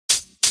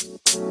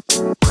Welcome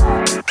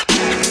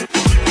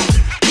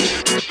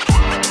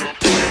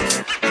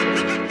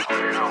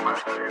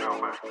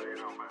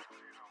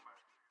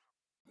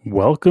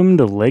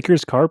to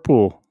Lakers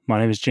Carpool. My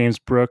name is James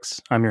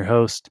Brooks. I'm your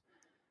host.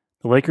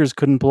 The Lakers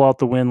couldn't pull out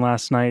the win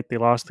last night. They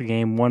lost the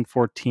game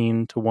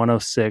 114 to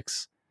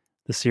 106.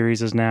 The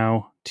series is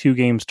now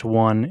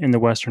 2-1 in the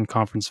Western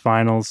Conference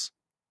Finals.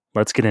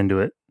 Let's get into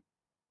it.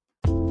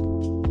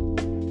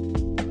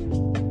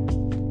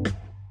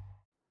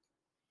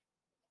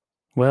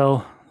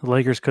 Well, the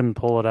Lakers couldn't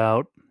pull it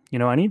out.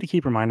 I need to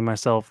keep reminding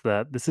myself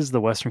that this is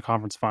the Western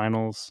Conference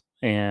Finals,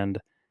 and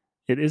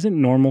it isn't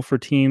normal for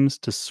teams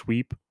to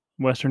sweep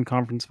Western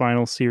Conference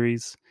Finals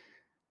series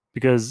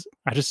because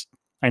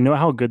I know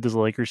how good this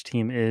Lakers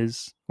team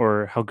is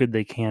or how good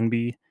they can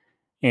be,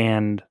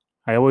 and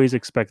I always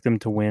expect them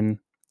to win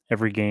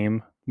every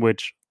game,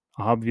 which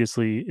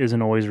obviously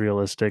isn't always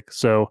realistic.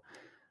 So,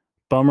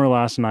 bummer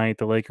last night.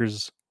 The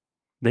Lakers,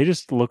 they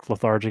just looked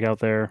lethargic out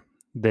there.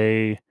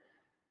 They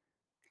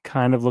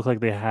kind of looked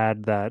like they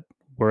had that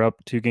we're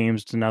up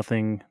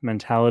 2-0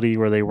 mentality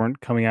where they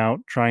weren't coming out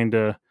trying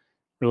to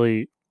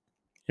really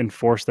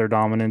enforce their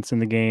dominance in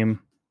the game.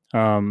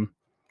 They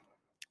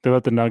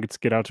let the Nuggets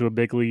get out to a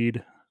big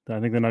lead. I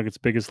think the Nuggets'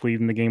 biggest lead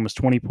in the game was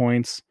 20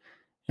 points,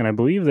 and I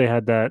believe they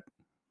had that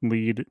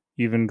lead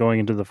even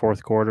going into the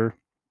fourth quarter.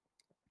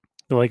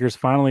 The Lakers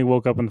finally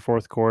woke up in the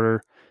fourth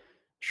quarter,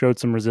 showed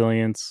some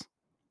resilience,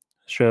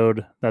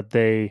 showed that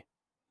they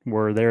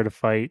were there to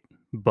fight,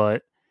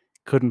 but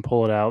couldn't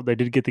pull it out. They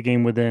did get the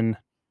game within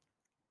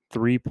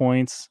 3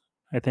 points,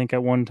 I think,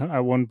 at one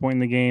point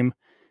in the game.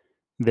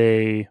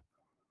 They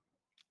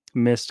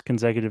missed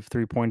consecutive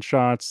 3-point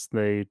shots.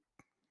 They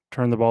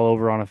turned the ball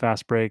over on a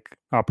fast break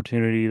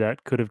opportunity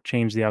that could have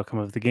changed the outcome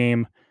of the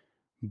game,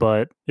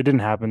 but it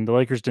didn't happen. The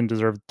Lakers didn't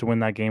deserve to win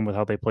that game with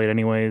how they played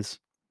anyways,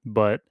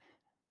 but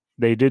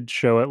they did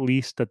show at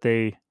least that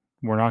they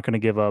were not going to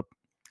give up.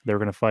 They were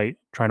going to fight,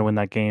 trying to win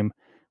that game,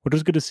 which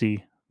was good to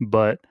see,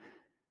 but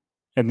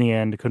in the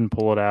end, couldn't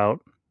pull it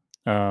out.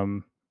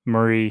 Jamal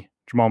Murray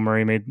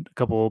made a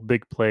couple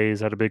big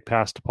plays, had a big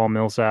pass to Paul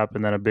Millsap,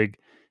 and then a big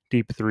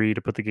deep three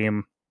to put the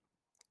game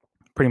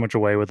pretty much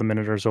away with a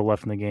minute or so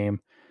left in the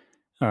game.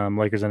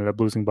 Lakers ended up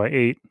losing by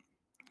 8.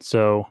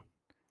 So,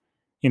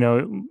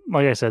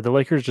 like I said, the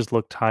Lakers just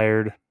looked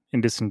tired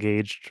and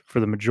disengaged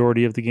for the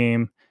majority of the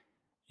game.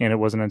 And it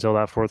wasn't until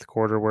that fourth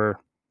quarter where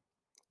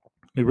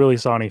we really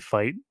saw any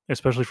fight,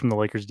 especially from the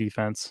Lakers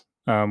defense.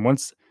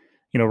 Once,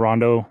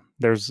 Rondo,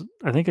 there's,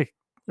 I think,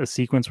 a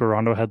sequence where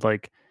Rondo had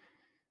like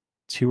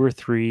 2 or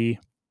 3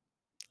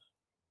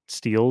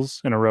 steals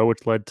in a row,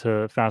 which led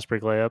to fast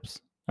break layups.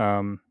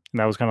 And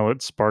that was kind of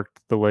what sparked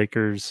the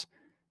Lakers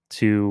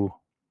to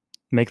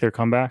make their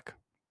comeback.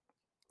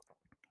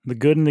 The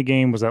good in the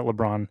game was that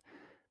LeBron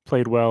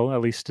played well,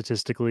 at least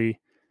statistically.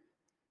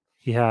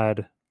 He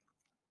had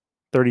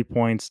 30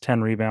 points,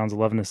 10 rebounds,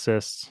 11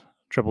 assists,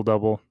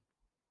 triple-double.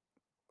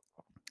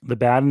 The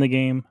bad in the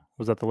game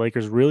was that the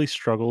Lakers really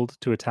struggled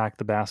to attack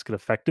the basket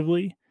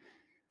effectively.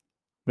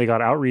 They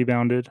got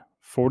out-rebounded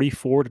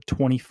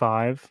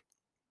 44-25,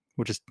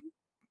 which is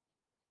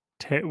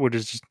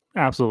just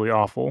absolutely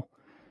awful.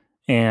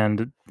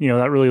 And,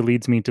 that really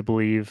leads me to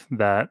believe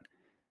that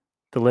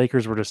the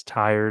Lakers were just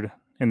tired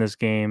in this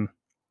game,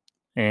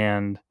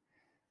 and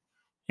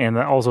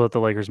that also that the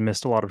Lakers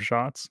missed a lot of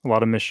shots. A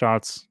lot of missed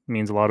shots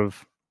means a lot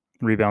of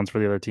rebounds for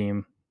the other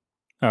team.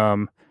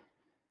 And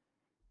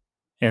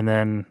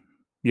then,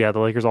 the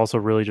Lakers also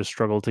really just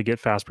struggled to get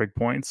fast break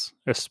points,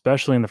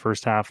 especially in the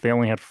first half. They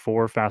only had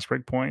 4 fast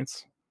break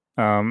points,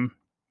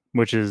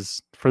 which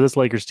is, for this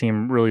Lakers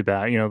team, really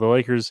bad. The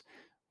Lakers,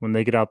 when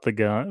they get out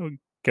the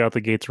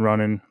gates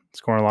running,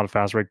 scoring a lot of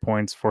fast break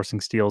points,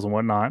 forcing steals and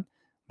whatnot,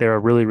 they're a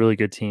really, really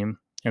good team.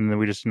 And then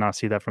we just did not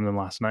see that from them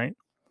last night.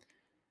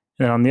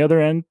 And on the other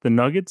end, the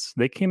Nuggets,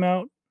 they came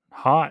out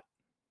hot.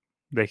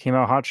 They came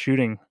out hot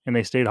shooting, and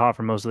they stayed hot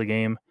for most of the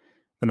game.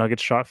 The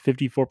Nuggets shot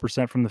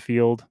 54% from the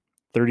field,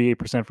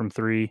 38% from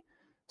 3.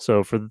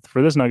 So for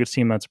this Nuggets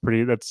team, that's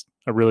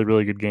a really,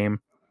 really good game.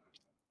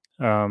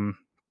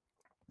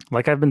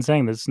 Like I've been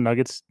saying, this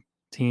Nuggets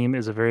team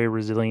is a very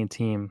resilient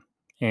team,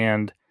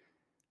 and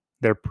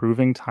they're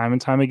proving time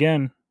and time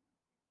again,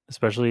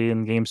 especially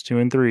in games 2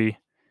 and 3,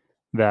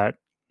 that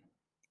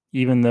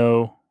even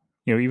though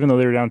they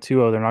were down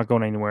 2-0, they're not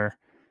going anywhere.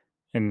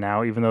 And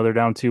now, even though they're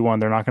down 2-1,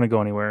 they're not going to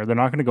go anywhere. They're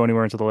not going to go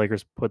anywhere until the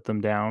Lakers put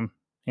them down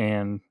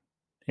and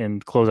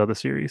close out the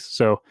series.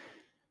 So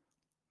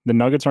the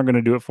Nuggets aren't going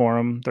to do it for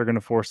them. They're going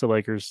to force the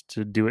Lakers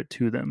to do it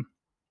to them.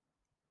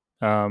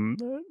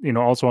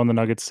 Also on the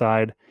Nuggets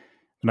side,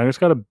 the Nuggets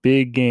got a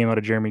big game out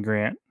of Jeremy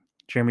Grant.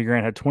 Jeremy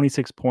Grant had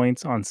 26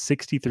 points on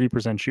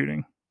 63%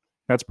 shooting.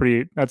 That's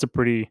a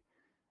pretty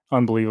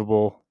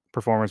unbelievable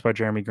performance by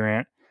Jeremy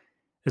Grant,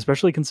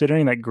 especially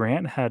considering that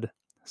Grant had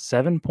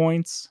 7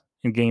 points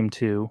in game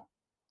 2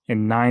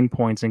 and 9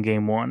 points in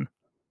game 1.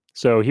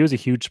 So he was a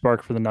huge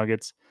spark for the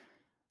Nuggets.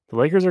 The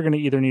Lakers are going to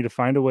either need to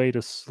find a way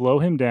to slow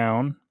him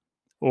down,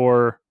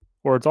 or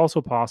it's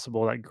also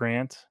possible that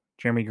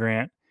Jeremy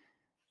Grant,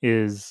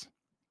 is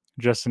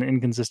just an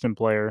inconsistent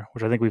player,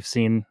 which I think we've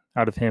seen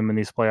out of him in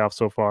these playoffs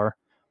so far.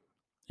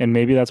 And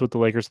maybe that's what the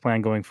Lakers'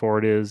 plan going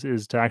forward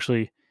is to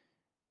actually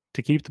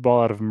to keep the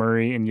ball out of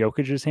Murray and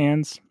Jokic's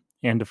hands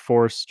and to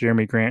force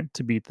Jeremy Grant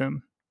to beat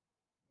them.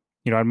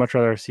 I'd much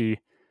rather see.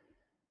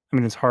 I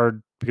mean, it's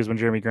hard because when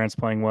Jeremy Grant's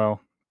playing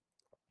well,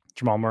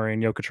 Jamal Murray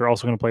and Jokic are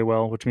also going to play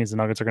well, which means the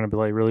Nuggets are going to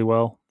play really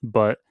well.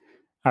 But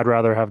I'd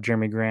rather have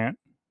Jeremy Grant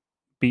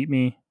beat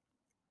me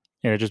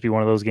and it just be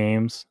one of those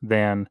games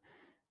than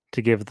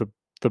to give the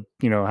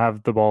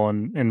have the ball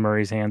in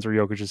Murray's hands or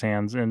Jokic's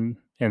hands and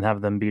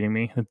have them beating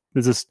me.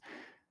 It's just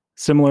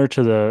similar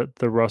to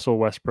the Russell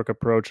Westbrook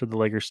approach that the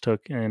Lakers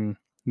took in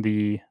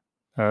the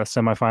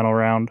semifinal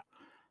round.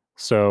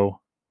 So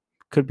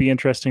could be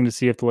interesting to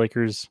see if the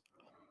Lakers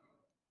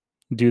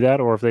do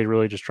that or if they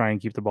really just try and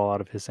keep the ball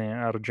out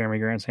of Jeremy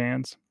Grant's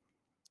hands.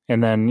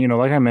 And then,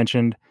 like I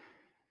mentioned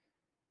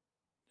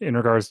in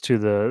regards to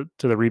the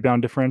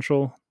rebound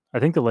differential, I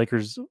think the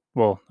Lakers,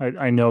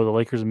 I know the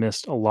Lakers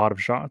missed a lot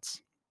of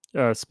shots,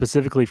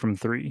 specifically from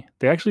three.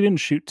 They actually didn't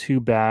shoot too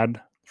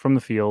bad from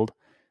the field.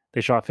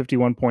 They shot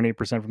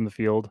 51.8% from the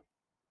field.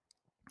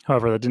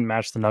 However, that didn't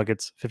match the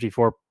Nuggets'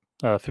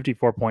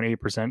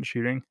 54.8%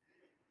 shooting.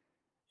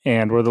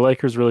 And where the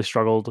Lakers really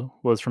struggled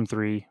was from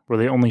three, where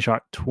they only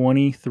shot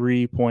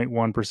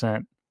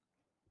 23.1%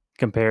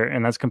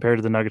 and that's compared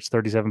to the Nuggets'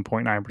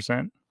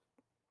 37.9%.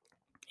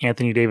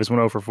 Anthony Davis went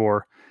 0 for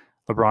 4.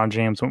 LeBron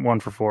James went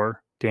 1 for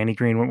 4. Danny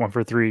Green went 1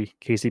 for 3.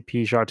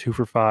 KCP shot 2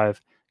 for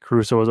 5.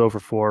 Caruso was 0 for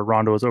 4.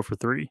 Rondo was 0 for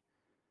 3.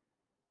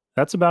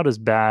 That's about as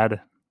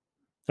bad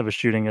of a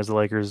shooting as the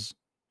Lakers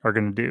are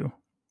going to do.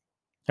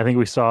 I think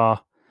we saw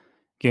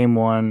game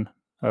 1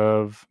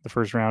 of the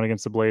first round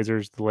against the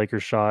Blazers. The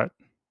Lakers shot,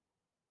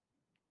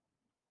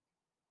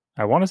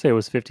 I want to say it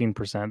was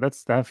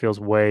 15%. That feels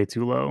way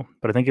too low,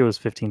 but I think it was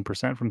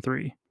 15% from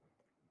three.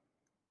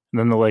 And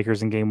then the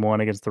Lakers in game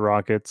 1 against the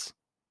Rockets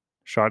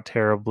shot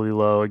terribly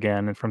low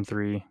again from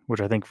three,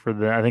 which I think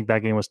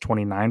that game was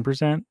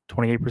 29%,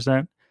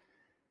 28%.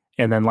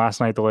 And then last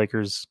night the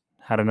Lakers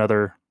had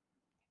another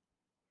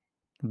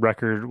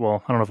record.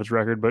 Well, I don't know if it's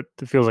record, but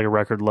it feels like a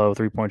record low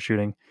 3-point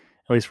shooting,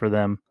 at least for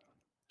them,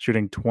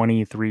 shooting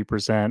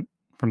 23%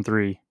 from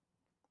three.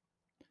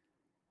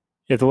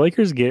 If the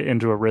Lakers get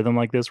into a rhythm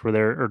like this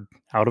or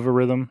out of a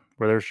rhythm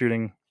where they're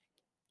shooting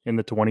in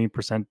the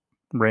 20%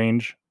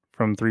 range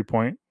from the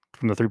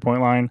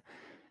 3-point line,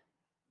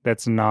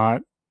 that's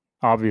not,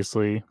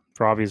 obviously,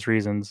 for obvious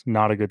reasons,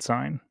 not a good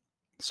sign.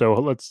 So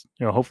let's,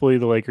 hopefully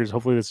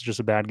this is just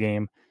a bad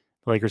game.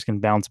 The Lakers can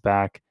bounce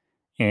back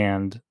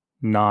and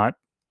not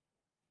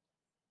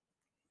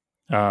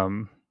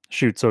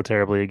shoot so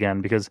terribly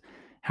again, because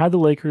had the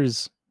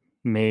Lakers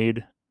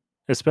made,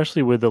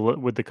 especially with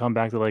the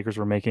comeback the Lakers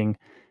were making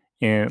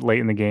late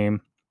in the game,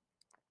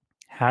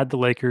 had the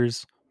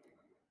Lakers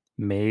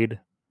made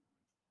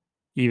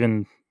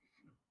even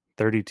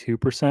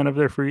 32% of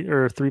their free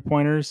or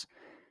 3-pointers,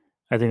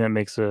 I think that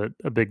makes a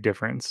big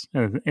difference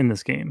in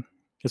this game,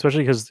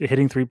 especially because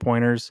hitting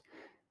 3-pointers,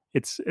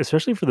 it's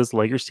especially for this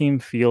Lakers team,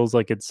 feels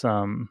like it's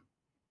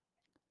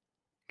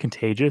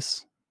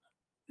contagious.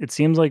 It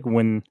seems like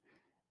when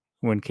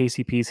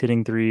KCP's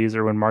hitting threes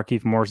or when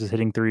Markieff Morris is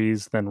hitting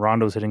threes, then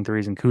Rondo's hitting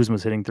threes and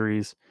Kuzma's hitting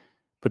threes.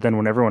 But then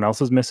when everyone else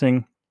is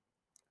missing,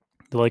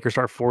 the Lakers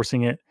start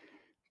forcing it,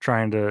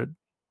 trying to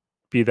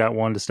be that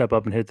one to step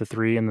up and hit the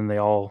three, and then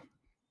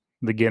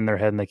they get in their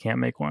head and they can't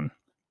make one.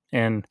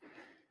 And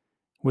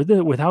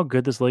with how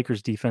good this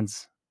Lakers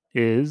defense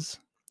is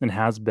and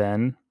has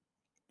been,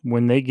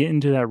 when they get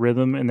into that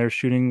rhythm and they're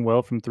shooting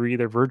well from three,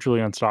 they're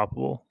virtually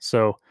unstoppable.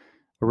 So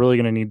we're really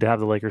going to need to have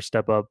the Lakers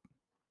step up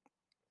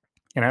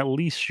and at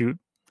least shoot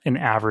an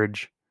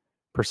average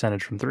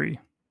percentage from three.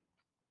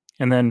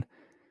 And then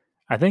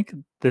I think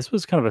this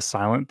was kind of a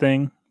silent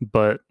thing,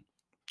 or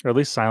at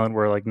least silent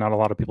where like not a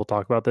lot of people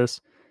talk about this.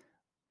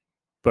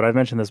 But I've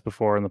mentioned this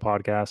before in the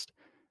podcast.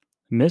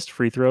 Missed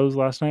free throws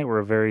last night were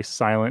a very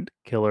silent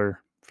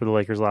killer for the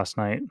Lakers last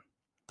night.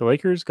 The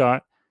Lakers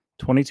got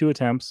 22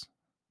 attempts,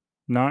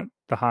 not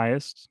the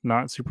highest,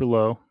 not super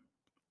low,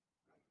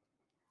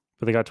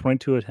 but they got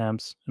 22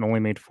 attempts and only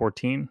made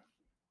 14.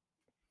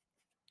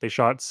 They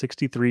shot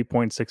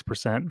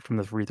 63.6% from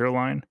the free throw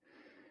line,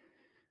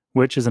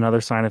 which is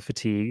another sign of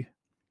fatigue.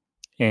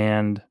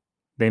 And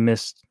they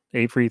missed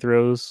 8 free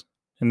throws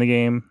in the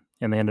game,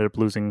 and they ended up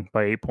losing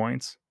by 8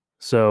 points.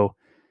 So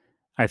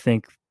I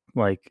think,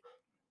 like,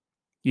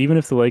 even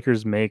if the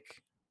Lakers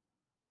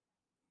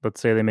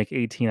let's say they make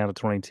 18 out of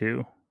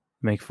 22,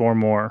 make 4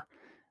 more,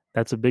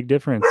 that's a big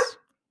difference.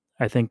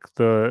 I think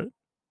the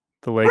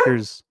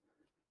Lakers,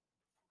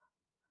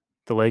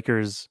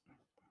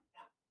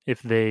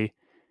 if they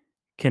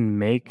can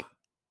make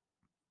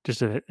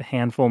just a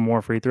handful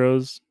more free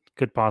throws,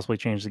 could possibly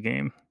change the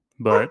game.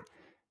 But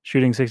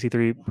shooting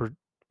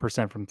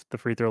 63% from the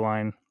free throw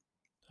line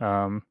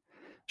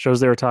shows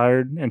they were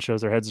tired and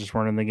shows their heads just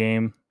weren't in the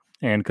game,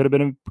 and could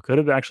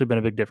have actually been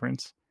a big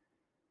difference.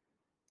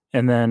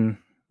 And then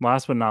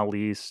last but not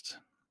least,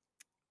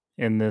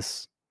 in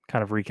this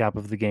kind of recap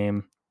of the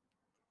game,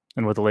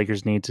 and what the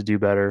Lakers need to do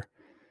better.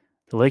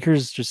 The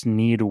Lakers just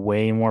need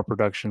way more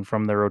production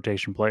from their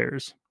rotation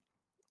players.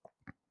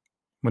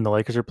 When the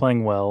Lakers are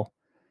playing well,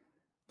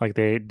 like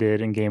they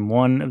did in game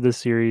 1 of this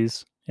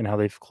series and how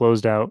they've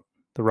closed out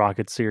the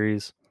Rockets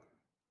series,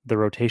 the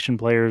rotation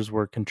players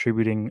were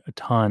contributing a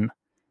ton.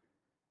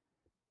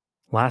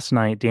 Last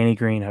night, Danny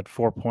Green had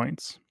 4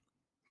 points.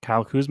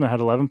 Kyle Kuzma had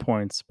 11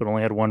 points, but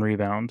only had 1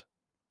 rebound.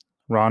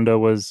 Rondo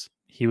was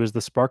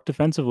the spark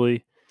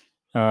defensively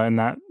in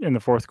the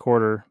fourth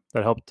quarter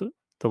that helped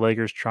the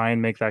Lakers try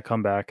and make that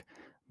comeback.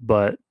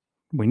 But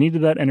we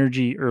needed that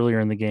energy earlier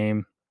in the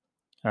game.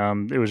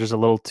 It was just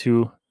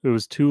it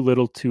was too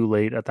little too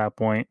late at that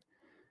point.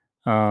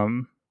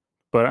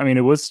 But I mean,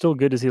 it was still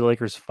good to see the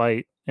Lakers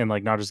fight and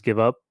like not just give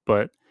up.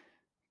 But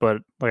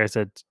like I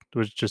said, it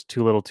was just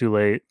too little too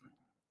late.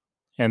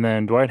 And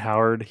then Dwight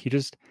Howard, he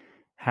just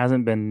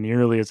hasn't been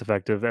nearly as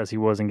effective as he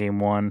was in game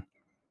 1.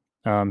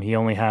 He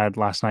only had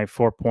last night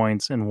 4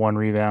 points and 1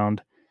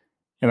 rebound.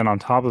 And then on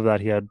top of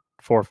that, he had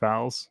 4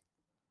 fouls.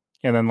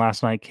 And then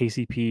last night,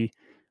 KCP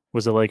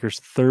was the Lakers'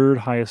 third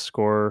highest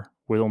scorer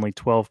with only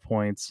 12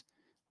 points,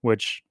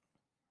 which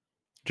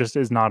just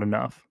is not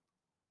enough,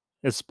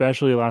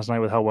 especially last night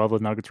with how well the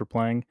Nuggets were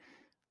playing.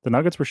 The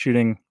Nuggets were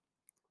shooting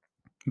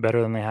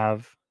better than they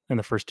have in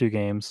the first 2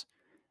 games,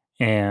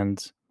 and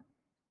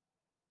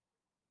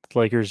the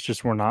Lakers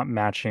just were not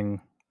matching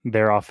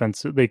their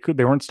offense. They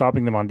weren't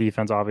stopping them on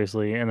defense,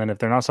 obviously, and then if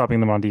they're not stopping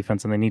them on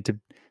defense, then they need to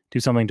do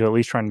something to at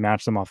least try and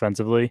match them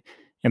offensively,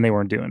 and they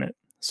weren't doing it.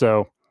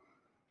 So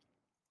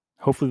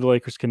hopefully the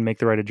Lakers can make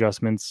the right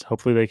adjustments.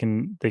 Hopefully they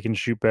can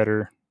shoot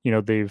better. You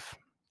know,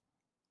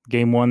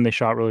 game 1 they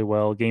shot really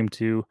well. Game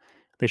 2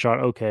 they shot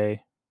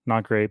okay,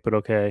 not great, but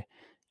okay.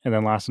 And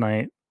then last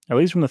night, at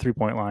least from the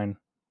 3-point line,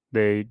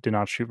 they did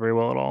not shoot very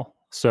well at all.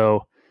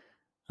 So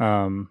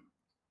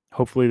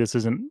hopefully this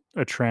isn't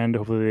a trend.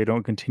 Hopefully they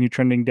don't continue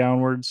trending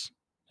downwards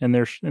in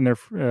their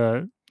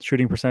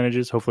shooting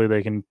percentages. Hopefully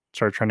they can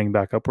start trending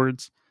back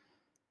upwards.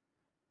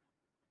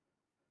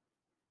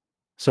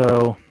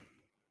 So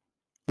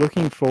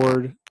looking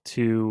forward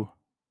to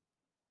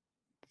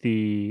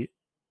the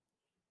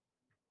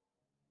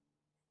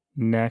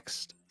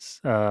next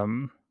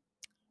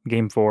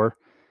game 4.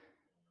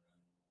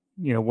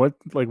 You know, what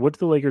do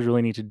the Lakers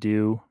really need to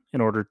do in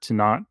order to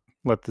not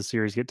let the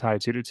series get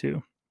tied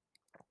 2-2?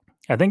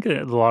 I think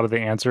a lot of the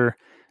answer,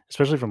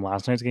 especially from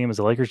last night's game, is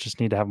the Lakers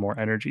just need to have more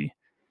energy.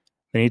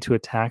 They need to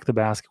attack the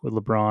basket with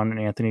LeBron and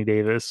Anthony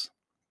Davis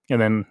and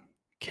then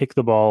kick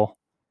the ball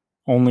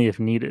only if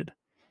needed.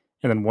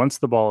 And then once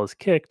the ball is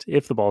kicked,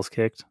 if the ball is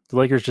kicked, the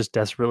Lakers just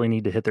desperately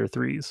need to hit their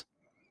threes.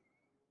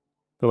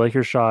 The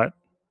Lakers shot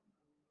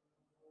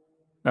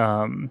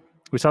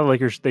we saw the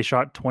Lakers, they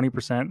shot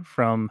 20%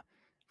 from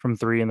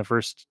 3 in the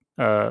first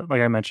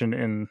like I mentioned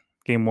in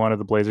game 1 of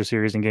the Blazer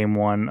series and game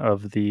 1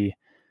 of the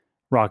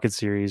Rocket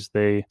series.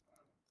 They,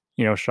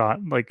 you know, shot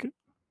like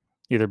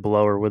either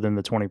below or within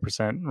the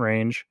 20%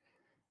 range.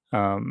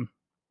 And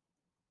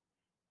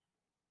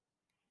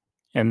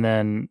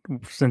then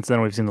since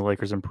then we've seen the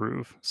Lakers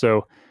improve.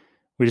 So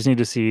we just need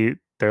to see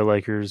the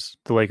Lakers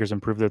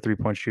improve their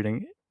 3-point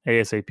shooting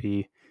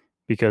ASAP,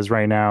 because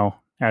right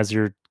now, as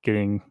you're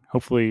getting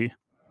hopefully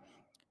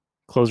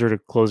closer to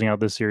closing out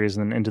this series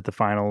and then into the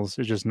finals,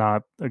 it's just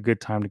not a good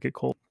time to get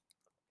cold.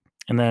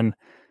 And then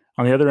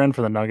on the other end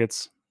for the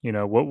Nuggets, you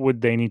know, what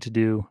would they need to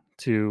do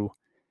to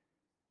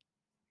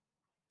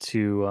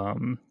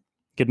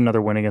get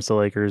another win against the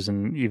Lakers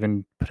and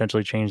even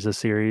potentially change the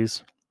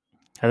series?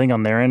 I think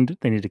on their end,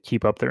 they need to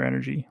keep up their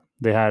energy.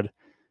 They had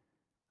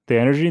the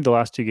energy the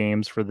last 2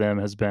 games for them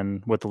has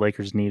been what the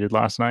Lakers needed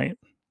last night.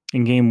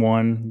 In game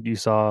 1, you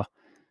saw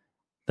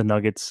the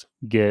Nuggets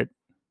get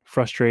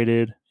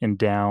frustrated and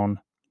down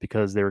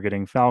because they were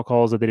getting foul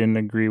calls that they didn't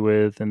agree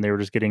with, and the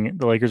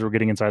Lakers were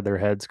getting inside their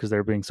heads because they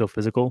were being so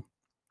physical.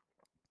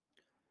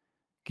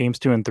 Games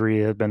 2 and 3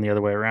 have been the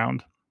other way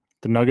around.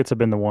 The Nuggets have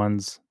been the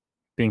ones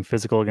being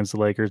physical against the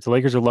Lakers. The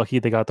Lakers are lucky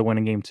they got the win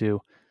in game 2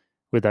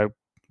 with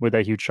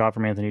that huge shot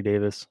from Anthony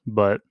Davis,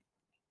 but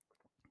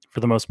for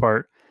the most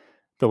part,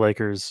 the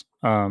Lakers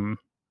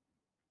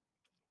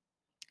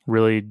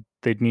really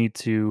they need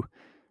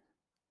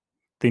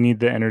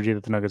the energy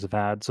that the Nuggets have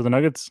had. So the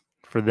Nuggets,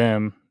 for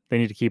them, they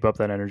need to keep up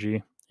that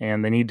energy,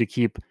 and they need to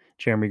keep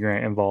Jeremy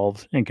Grant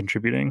involved and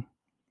contributing,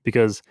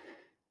 because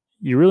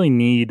you really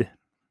need,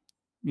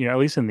 you know, at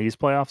least in these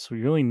playoffs,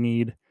 we really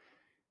need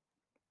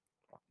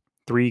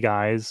 3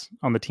 guys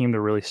on the team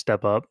to really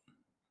step up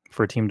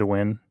for a team to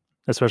win,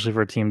 especially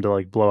for a team to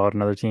like blow out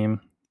another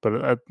team.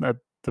 But at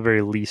the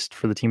very least,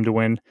 for the team to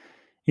win,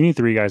 you need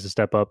 3 guys to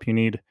step up. You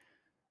need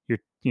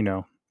you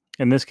know,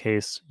 in this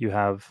case, you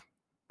have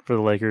for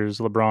the Lakers,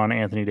 LeBron,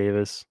 Anthony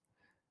Davis,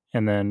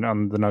 and then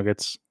on the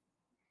Nuggets,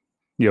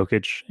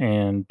 Jokic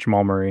and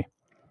Jamal Murray.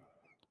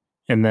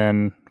 And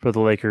then for the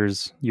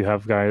Lakers, you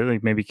have guys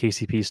like maybe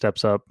KCP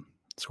steps up,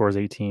 scores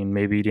 18.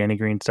 Maybe Danny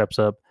Green steps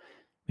up.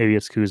 Maybe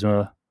it's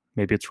Kuzma.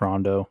 Maybe it's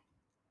Rondo.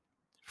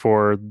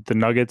 For the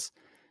Nuggets,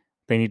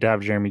 they need to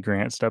have Jeremy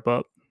Grant step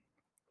up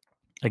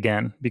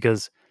again,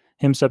 because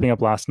him stepping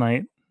up last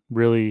night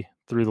really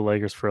threw the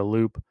Lakers for a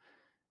loop.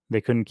 They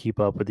couldn't keep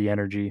up with the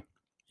energy,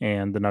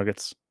 and the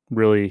Nuggets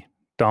really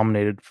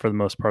dominated for the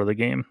most part of the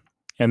game.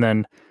 And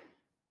then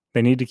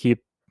they need to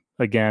keep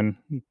again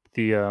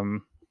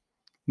the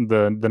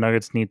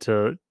Nuggets need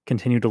to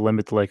continue to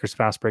limit the Lakers'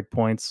 fast break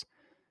points.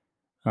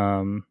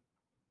 Um,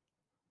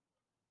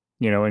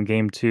 in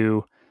game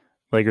two,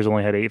 Lakers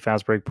only had 8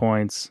 fast break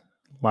points.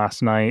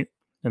 Last night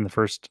in the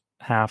first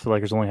half, the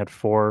Lakers only had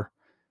 4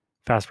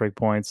 fast break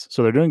points.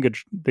 So they're doing good.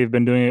 They've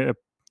been doing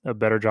a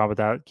better job at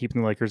that,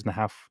 keeping the Lakers in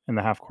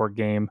the half court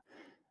game,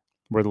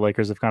 where the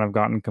Lakers have kind of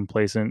gotten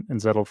complacent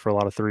and settled for a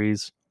lot of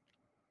threes.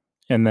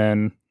 And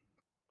then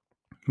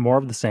more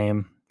of the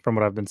same from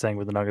what I've been saying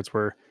with the Nuggets,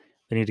 where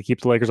they need to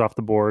keep the Lakers off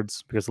the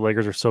boards because the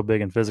Lakers are so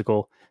big and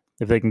physical.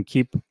 If they can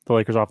keep the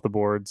Lakers off the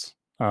boards,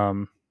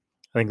 I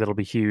think that'll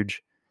be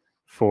huge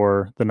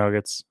for the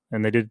Nuggets.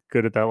 And they did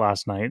good at that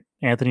last night.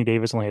 Anthony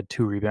Davis only had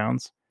 2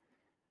 rebounds,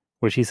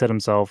 which he said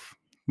himself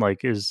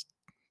is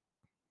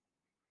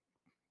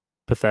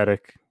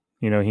pathetic.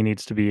 He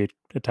needs to be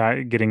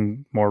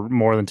getting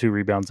more than 2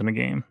 rebounds in a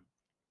game.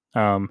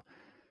 And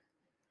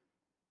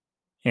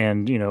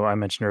I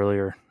mentioned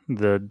earlier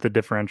the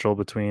differential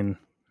between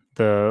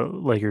the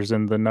Lakers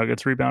and the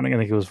Nuggets rebounding. I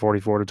think it was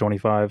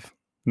 44-25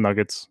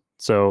 Nuggets.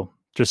 So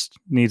just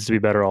needs to be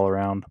better all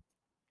around.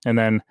 And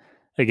then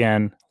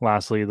again,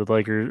 lastly,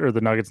 the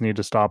Nuggets need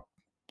to stop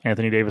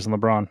Anthony Davis and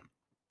LeBron.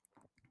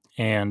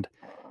 And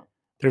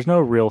there's no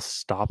real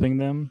stopping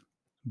them,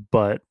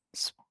 but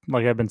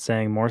like I've been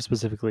saying, more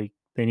specifically,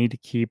 they need to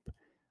keep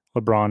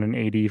LeBron and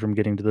AD from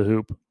getting to the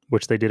hoop,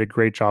 which they did a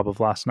great job of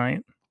last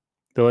night.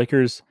 The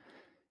Lakers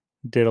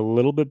did a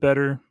little bit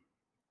better,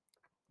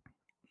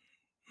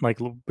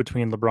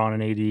 between LeBron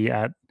and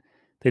AD.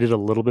 They did a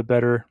little bit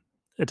better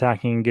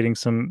attacking and getting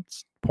some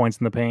points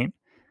in the paint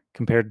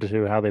compared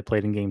to how they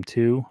played in game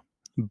 2.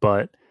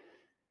 But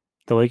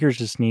the Lakers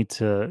just need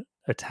to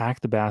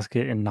attack the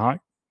basket and not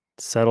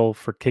settle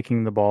for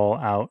kicking the ball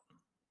out.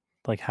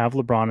 Have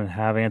LeBron and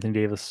have Anthony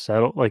Davis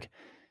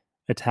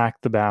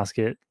attack the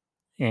basket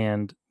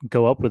and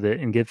go up with it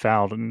and get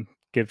fouled and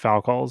get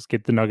foul calls,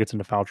 get the Nuggets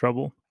into foul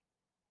trouble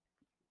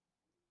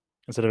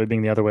instead of it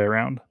being the other way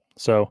around.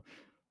 So,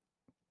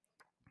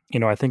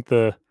 I think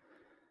the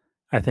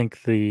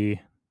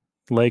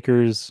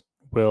Lakers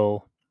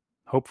will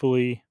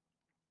hopefully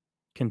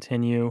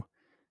continue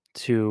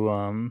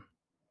to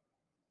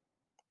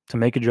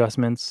make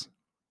adjustments,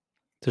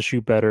 to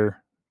shoot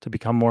better, to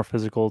become more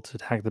physical, to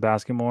attack the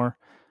basket more.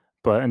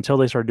 But until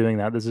they start doing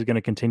that, this is going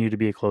to continue to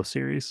be a close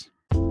series.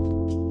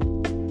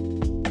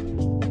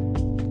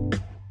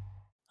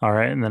 All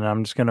right, and then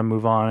I'm just going to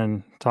move on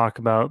and talk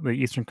about the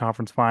Eastern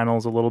Conference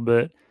Finals a little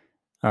bit.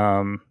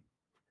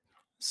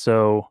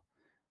 So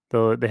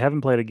they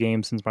haven't played a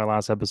game since my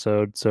last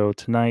episode. So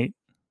tonight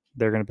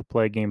they're going to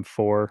play game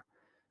 4.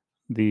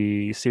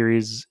 The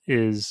series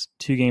is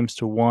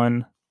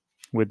 2-1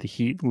 with the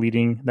Heat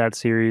leading that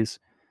series.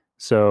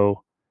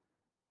 So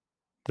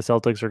the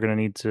Celtics are going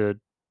to need to.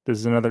 This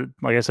is another,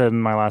 like I said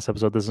in my last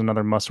episode, this is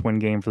another must-win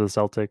game for the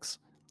Celtics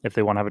if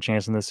they want to have a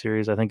chance in this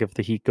series. I think if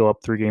the Heat go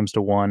up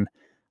 3-1,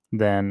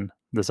 then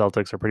the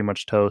Celtics are pretty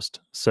much toast.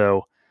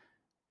 So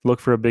look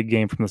for a big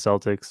game from the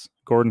Celtics.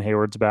 Gordon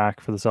Hayward's back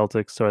for the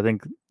Celtics, so I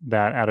think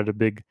that added a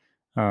big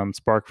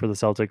spark for the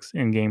Celtics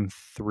in game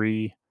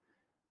 3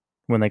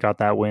 when they got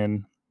that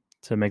win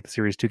to make the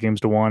series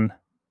 2-1.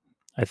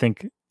 I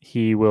think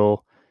he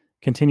will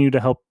continue to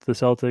help the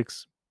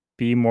Celtics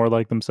be more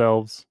like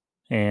themselves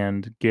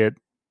and get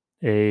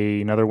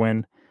another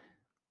win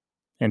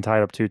and tie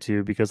it up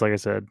 2-2 because, like I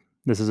said,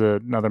 this is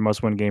another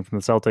must-win game from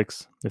the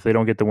Celtics. If they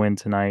don't get the win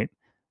tonight,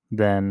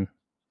 then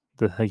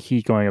the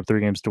Heat going up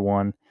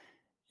 3-1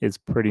 is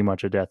pretty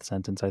much a death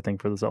sentence, I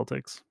think, for the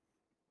Celtics.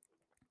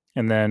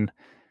 And then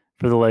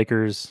for the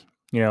Lakers,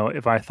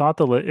 if I thought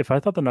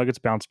the Nuggets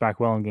bounced back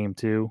well in game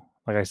 2,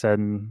 like I said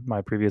in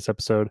my previous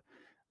episode,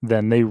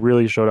 then they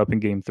really showed up in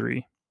game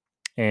 3.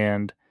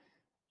 And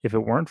if it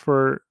weren't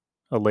for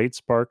a late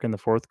spark in the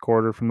fourth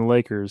quarter from the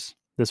Lakers,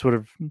 this would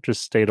have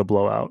just stayed a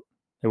blowout.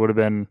 It would have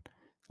been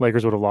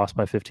Lakers would have lost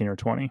by 15 or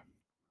 20.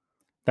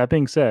 That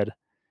being said,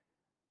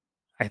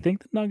 I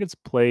think the Nuggets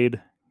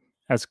played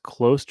as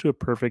close to a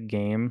perfect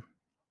game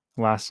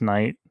last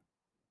night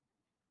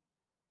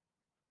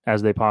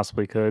as they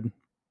possibly could.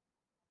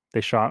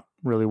 They shot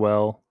really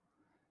well.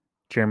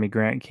 Jeremy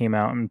Grant came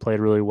out and played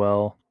really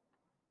well.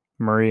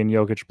 Murray and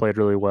Jokic played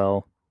really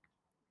well.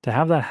 To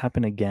have that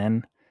happen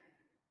again,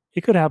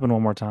 it could happen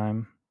one more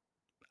time.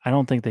 I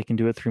don't think they can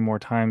do it 3 more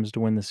times to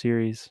win the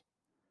series.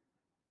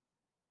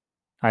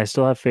 I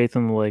still have faith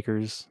in the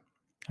Lakers.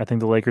 I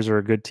think the Lakers are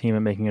a good team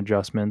at making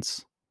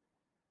adjustments.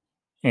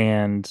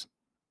 And,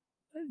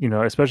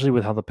 especially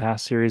with how the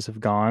past series have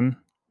gone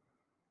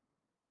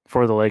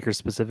for the Lakers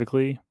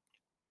specifically,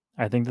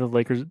 I think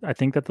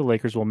that the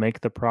Lakers will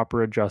make the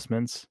proper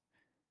adjustments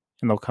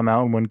and they'll come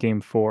out and win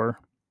game 4.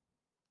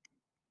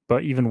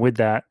 But even with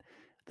that,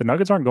 the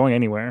Nuggets aren't going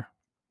anywhere.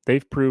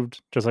 They've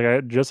proved just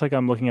like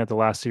I'm looking at the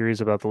last series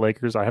about the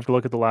Lakers, I have to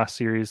look at the last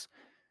series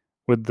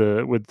with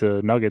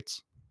the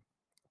Nuggets.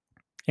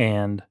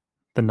 And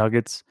the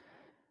Nuggets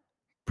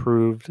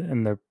proved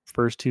in their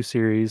first two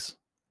series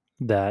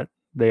that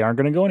they aren't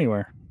going to go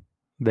anywhere.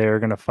 They're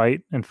going to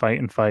fight and fight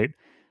and fight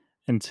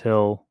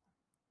until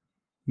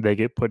they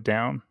get put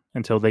down,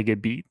 until they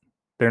get beat.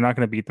 They're not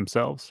going to beat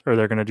themselves, or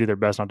they're going to do their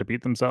best not to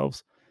beat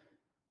themselves.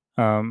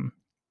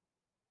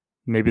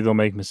 Maybe they'll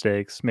make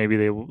mistakes, maybe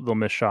they'll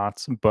miss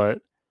shots, but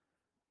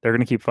they're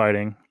going to keep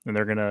fighting, and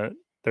they're going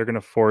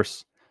to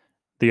force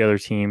the other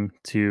team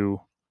to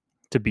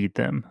beat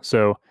them.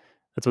 So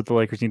that's what the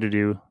Lakers need to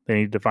do. They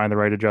need to find the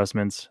right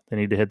adjustments. They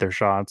need to hit their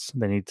shots.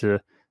 They need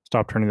to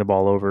stop turning the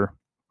ball over.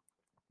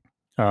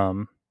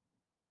 And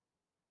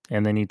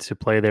they need to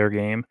play their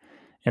game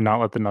and not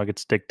let the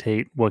Nuggets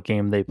dictate what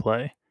game they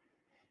play.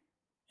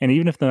 And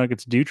even if the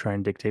Nuggets do try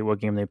and dictate what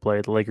game they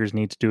play, the Lakers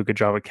need to do a good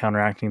job at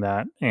counteracting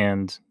that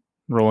and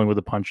rolling with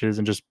the punches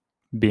and just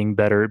being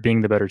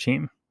the better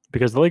team.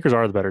 Because the Lakers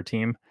are the better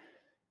team.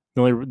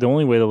 The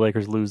only way the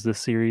Lakers lose this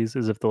series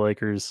is if the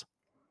Lakers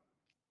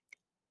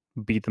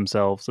beat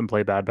themselves and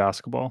play bad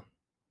basketball.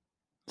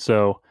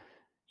 So,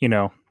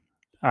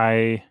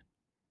 I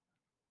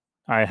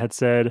had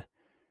said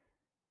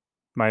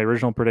my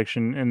original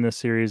prediction in this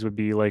series would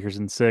be Lakers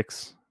in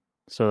 6.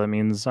 So that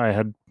means I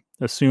had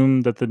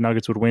assumed that the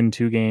Nuggets would win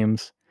 2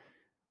 games.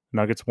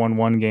 Nuggets won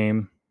 1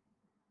 game.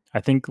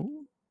 I think,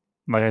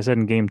 like I said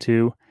in game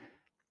 2,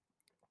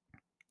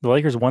 the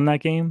Lakers won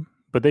that game,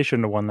 but they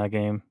shouldn't have won that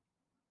game.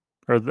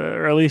 Or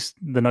at least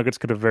the Nuggets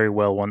could have very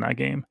well won that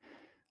game.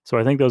 So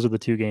I think those are the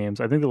 2 games.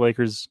 I think the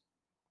Lakers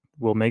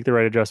will make the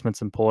right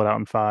adjustments and pull it out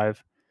in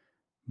 5,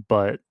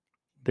 but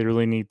they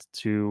really need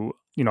to,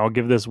 I'll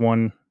give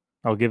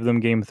them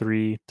game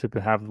 3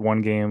 to have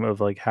 1 game of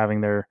like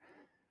having their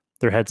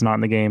heads not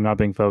in the game, not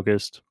being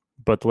focused.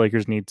 But the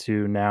Lakers need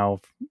to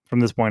now, from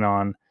this point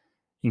on,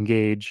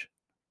 engage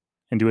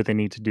and do what they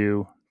need to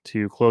do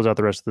to close out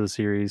the rest of the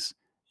series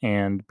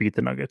and beat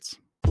the Nuggets.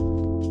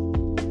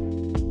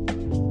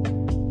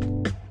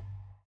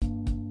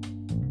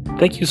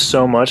 Thank you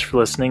so much for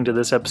listening to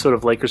this episode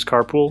of Lakers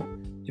Carpool.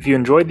 If you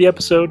enjoyed the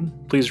episode,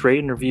 please rate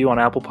and review on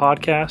Apple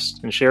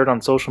Podcasts and share it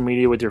on social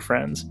media with your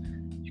friends.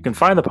 You can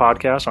find the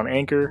podcast on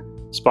Anchor,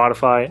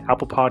 Spotify,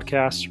 Apple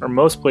Podcasts, or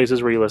most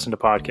places where you listen to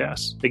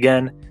podcasts.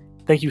 Again,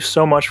 thank you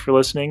so much for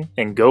listening,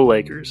 and go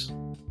Lakers.